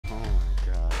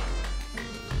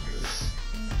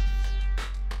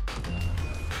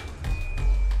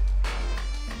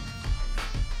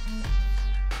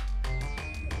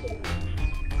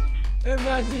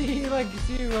Imagine you like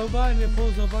see a robot and it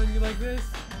pulls up on you like this.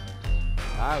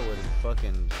 I would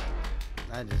fucking.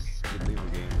 I just would leave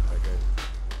the game if I could.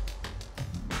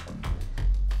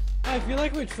 I feel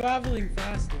like we're traveling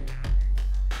faster.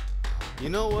 You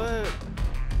know what?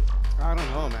 I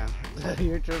don't know, man.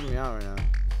 You're tripping me out right now.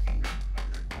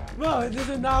 Bro, does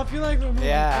it not feel like we're moving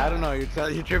Yeah, fast? I don't know.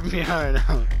 You're tripping me out right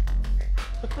now.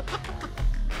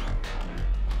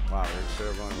 Wow, we're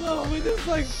sure going. No, we're just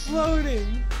like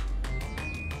floating.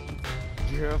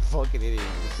 You're a fucking idiot.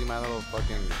 You see my little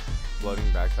fucking floating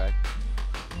backpack?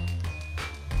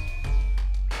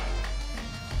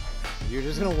 You're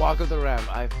just gonna walk up the ramp.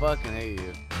 I fucking hate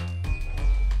you.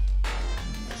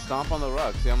 Stomp on the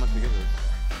rock. See how much you get this.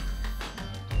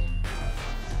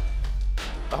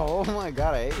 Oh my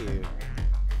god, I hate you.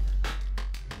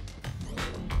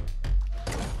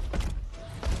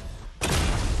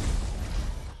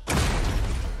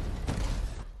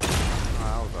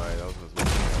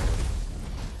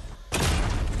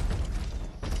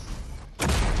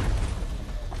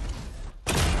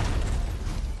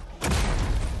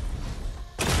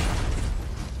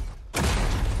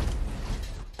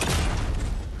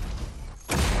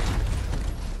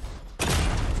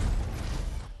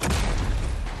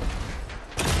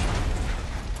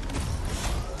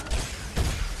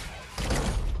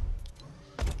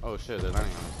 Oh shit, they're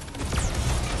landing on us.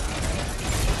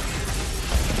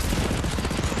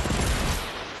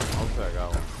 Hopefully I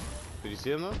got one. Did you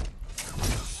see him though?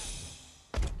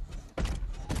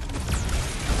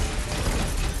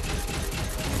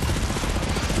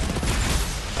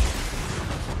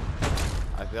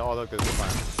 I think, oh look, there's a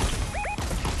fire.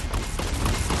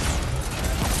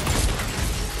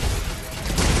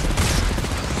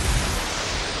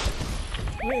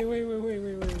 Wait.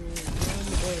 You're on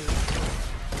the boat.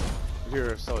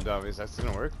 You're so dumb. Is that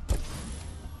gonna work?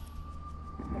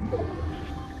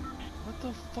 What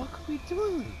the fuck are we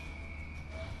doing?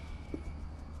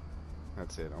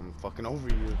 That's it. I'm fucking over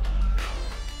you.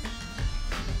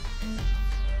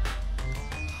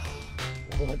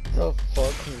 What the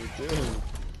fuck are we doing?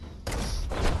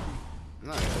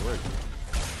 No, it worked.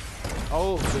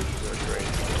 Oh, this is great.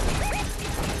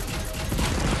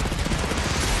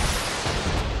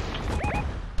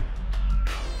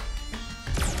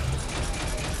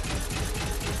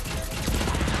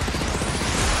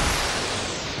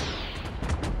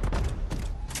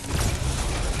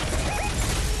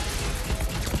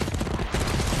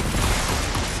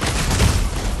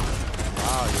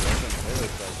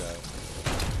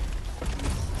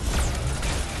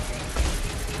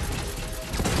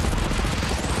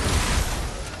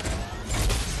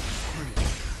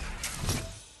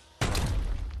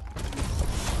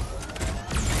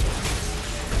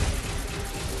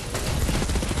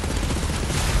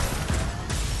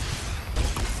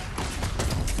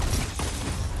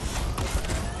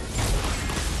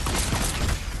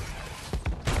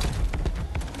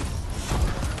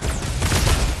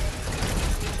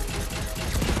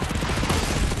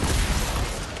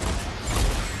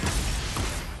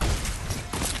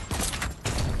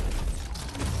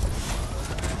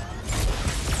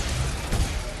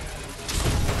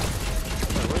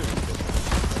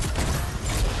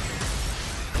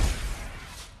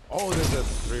 Oh, there's a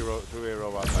three-way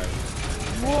robot fight.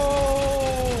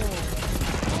 Whoa!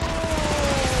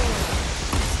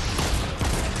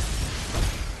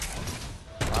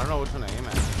 I don't know which one to aim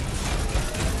at.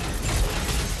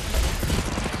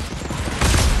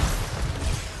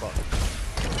 Fuck.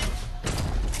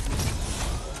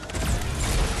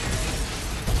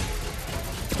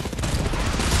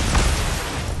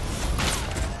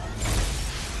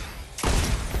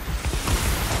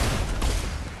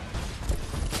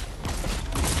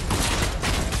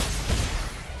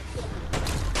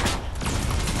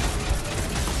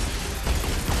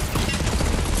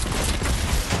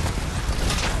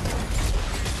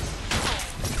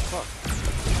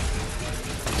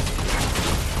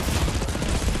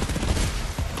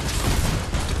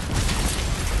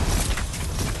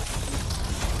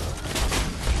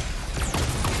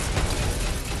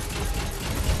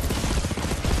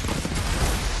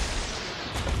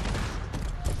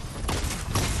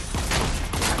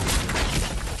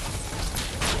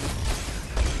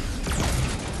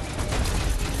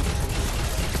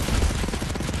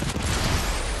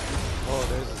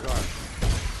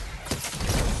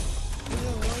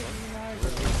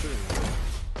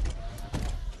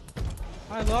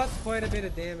 I lost quite a bit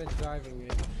of damage driving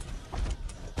it.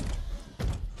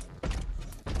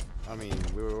 I mean,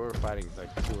 we were fighting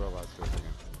like two robots for a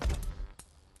second.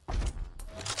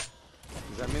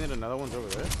 Does that mean that another one's over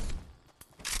there?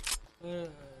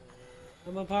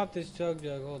 I'm gonna pop this chug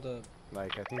jug, hold up.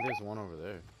 Like, I think there's one over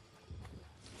there.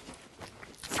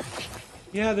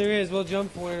 Yeah, there is. We'll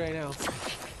jump for it right now.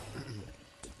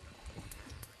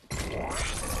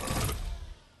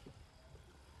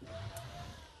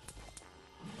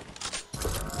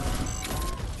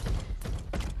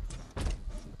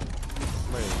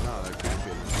 Wait, no, there can't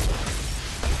be.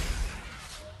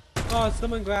 Oh,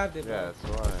 someone grabbed it. Yeah, Bro. that's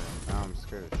why. Now I'm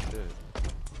scared as shit.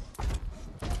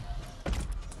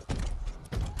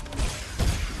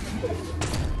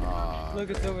 Look,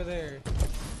 it's over there.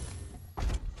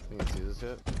 You can see this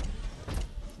yet?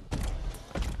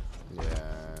 Yeah.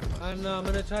 I don't know. I'm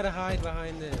gonna try to hide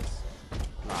behind this.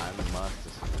 Nah, I must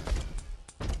have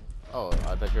seen it. Oh,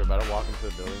 I thought you were about to walk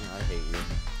into the building. I hate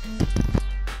you.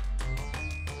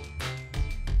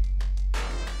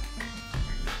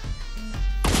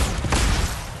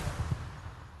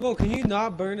 Whoa, can you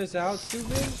not burn us out,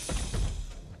 stupid?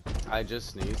 I just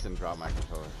sneezed and dropped my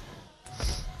controller.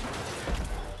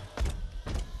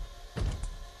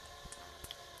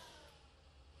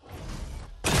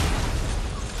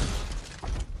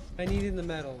 I needed the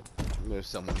metal. There's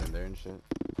someone in there and shit.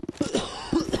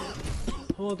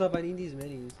 Hold up, I need these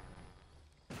minis.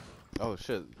 Oh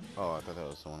shit. Oh, I thought that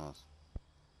was someone else.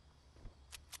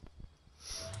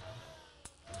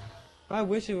 I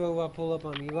wish it would pull up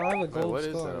on me. Well, I have a gold What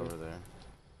scar. is that over there?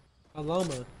 A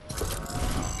llama.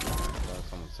 That's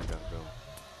someone's sick ass bill.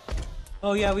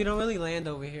 Oh yeah, we don't really land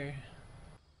over here.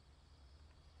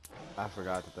 I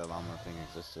forgot that llama thing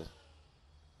existed.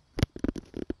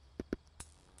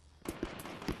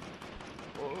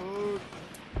 Oh.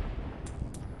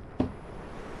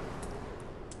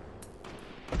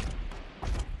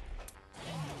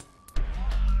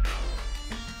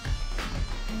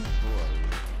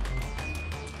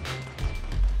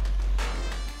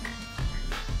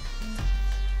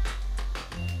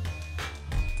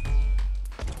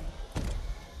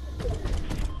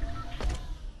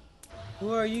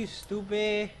 Who are you,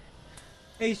 stupid?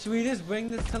 Hey, should we just bring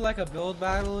this to like a build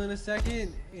battle in a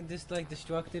second and just like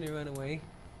destruct it and run away?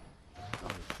 Oh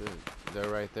shit. They're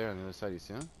right there on the other side, you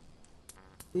see them?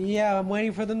 Yeah, I'm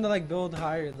waiting for them to like build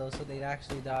higher though so they'd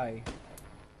actually die.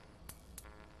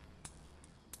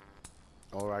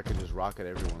 Or I could just rocket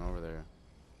everyone over there.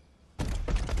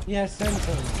 Yeah, send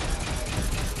some.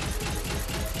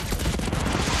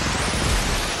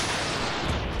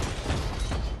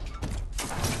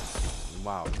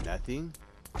 Wow, nothing?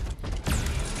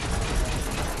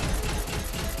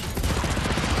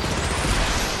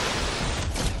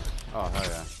 Oh, hell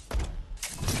yeah.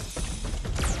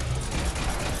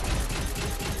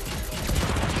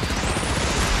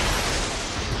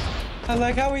 I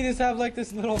like how we just have like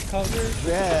this little cover.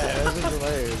 Yeah, this is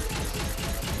hilarious.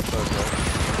 So good.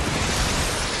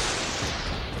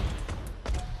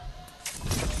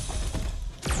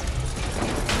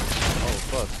 Oh,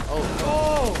 fuck. Oh,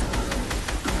 Oh!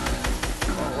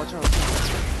 oh, watch out.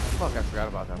 Fuck, I forgot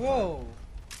about that. Whoa!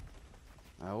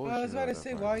 Part. I was about to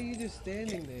say, why are you just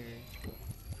standing there?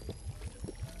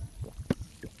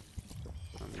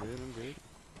 I'm good, I'm good.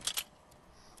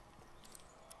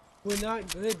 We're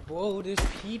not good, bro. There's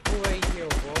people right here,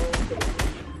 bro.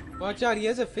 Watch out, he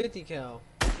has a 50 cal,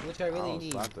 which I really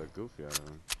need. Slap the goofy out of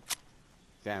him.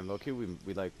 Damn, low key,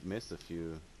 we like missed a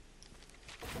few.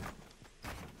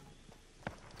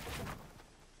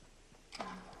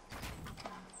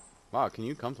 Wow, can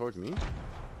you come towards me?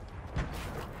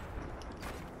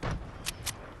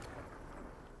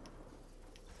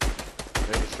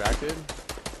 They're distracted.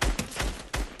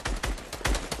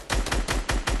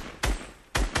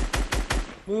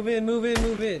 Move in, move in,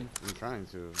 move in. I'm trying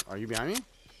to. Are you behind me?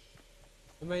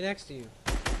 I'm right next to you.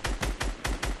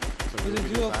 Some There's a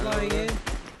goofy duo just landed flying over in. there?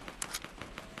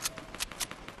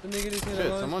 The nigga just hit a Shit,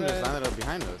 launch someone pad. just landed up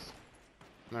behind us.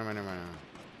 Never mind, never mind, never mind.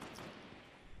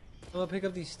 I'm gonna pick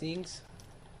up these stinks.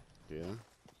 Yeah.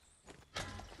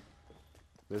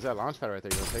 There's that launch pad right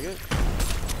there. You gonna take it?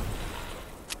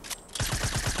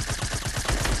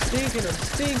 Stinking them,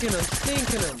 stinking them,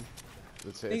 stinking them.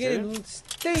 Let's They're hit getting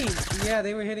stinked. Yeah,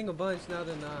 they were hitting a bunch, now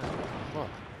they're not. Fuck.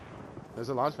 There's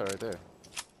a launch pad right there.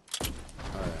 Oh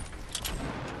yeah.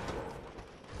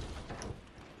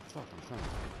 Fuck, I'm trying.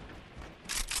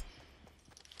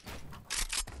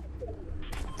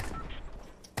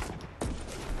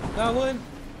 Got one.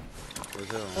 Where's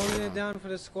the other one? Holding it down for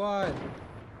the squad.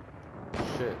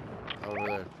 Shit. Over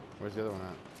there. Where's the other one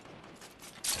at?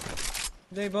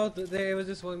 They both, it was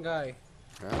just one guy.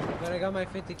 Yeah? But I got my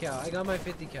 50 cal. I got my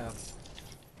 50 cal.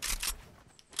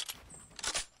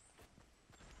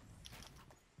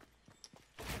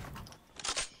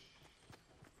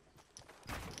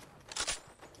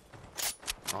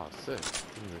 Oh, sick.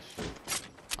 Give me this shit.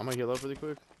 I'm gonna heal up really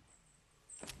quick.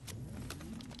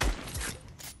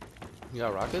 You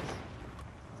got rockets?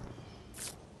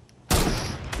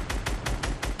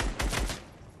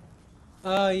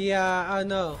 Yeah, I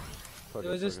know. Fuck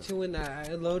There was it, just fuck it. 2 in that.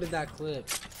 I loaded that clip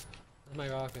with my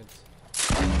rockets.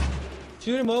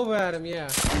 Shoot him over at him, yeah.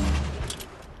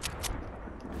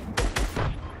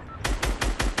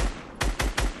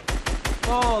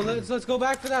 Oh, let's go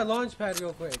back for that launch pad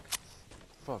real quick.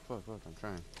 Fuck, I'm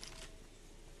trying.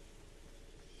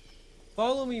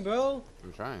 Follow me, bro.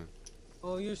 I'm trying.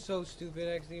 Oh, you're so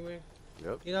stupid, xDEMUR.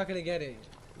 Yep. You're not gonna get it.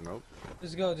 Nope.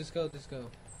 Just go.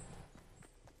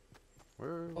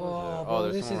 Where was Oh, it? bro,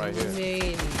 There's this someone right is here.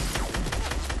 many.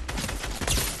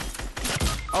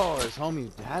 Oh, his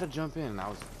homie had to jump in. I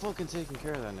was fucking taking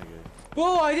care of that nigga.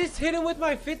 Bro, I just hit him with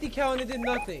my 50 cal and it did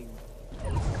nothing.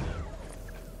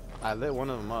 I lit one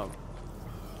of them up.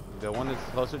 The one that's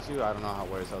closer to you, I don't know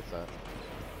where his health's at.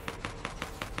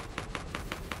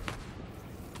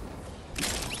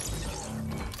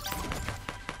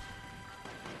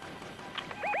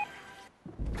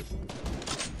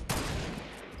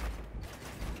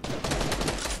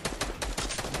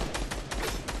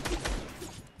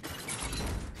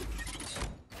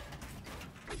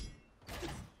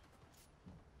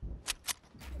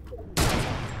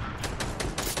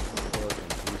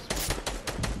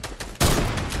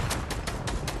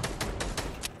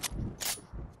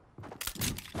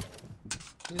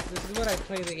 This is what I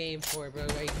play the game for, bro,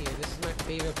 right here. This is my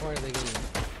favorite part of the game.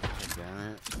 Damn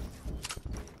it.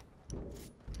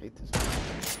 Hate this.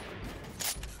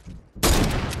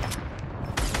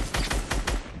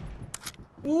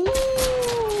 Ooh!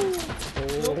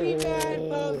 Don't be mad,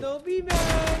 Bob. Don't be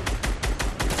mad.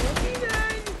 Don't be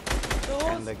mad. The whole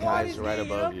And the squad guy's is right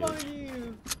ganging above up you. on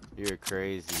you. You're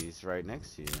crazy. He's right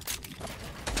next to you.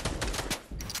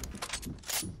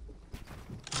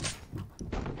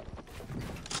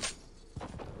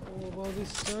 Oh, about this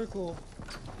circle.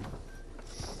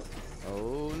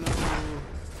 Oh no.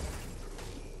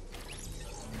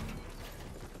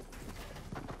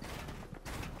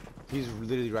 He's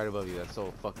literally right above you. That's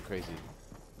so fucking crazy.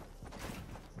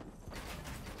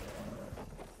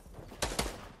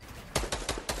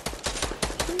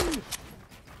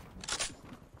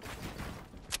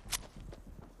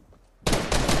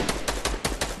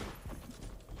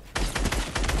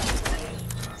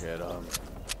 Get him.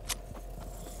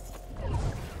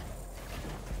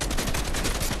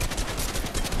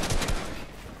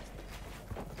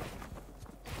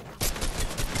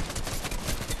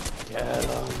 Get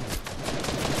him.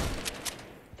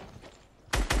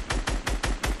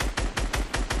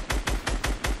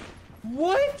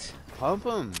 What? Pump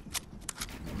him.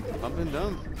 Pump and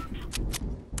dump.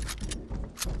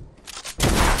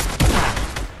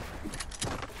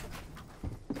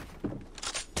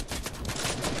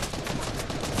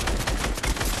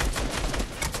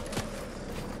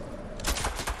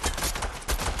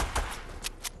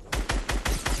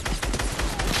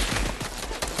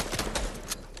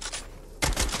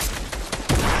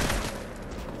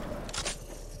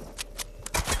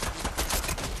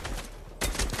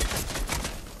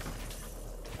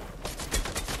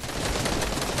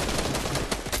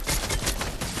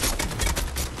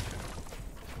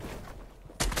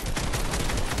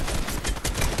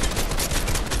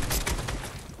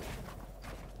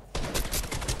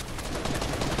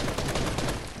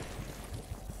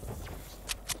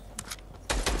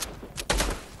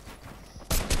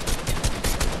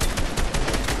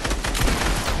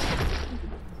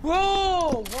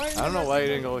 Bro! I don't know why you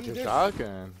didn't go with your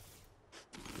shotgun.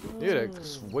 You would have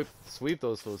sweep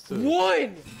those fools too.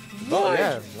 One! Oh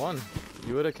yeah, one.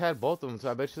 You would have had both of them. So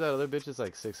I bet you that other bitch is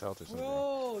like 6 health or something.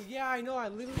 Bro, yeah, I know. I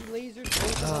literally lasered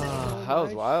both of them. That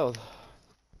was wild.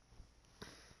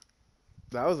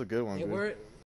 That was a good one, It dude. worked.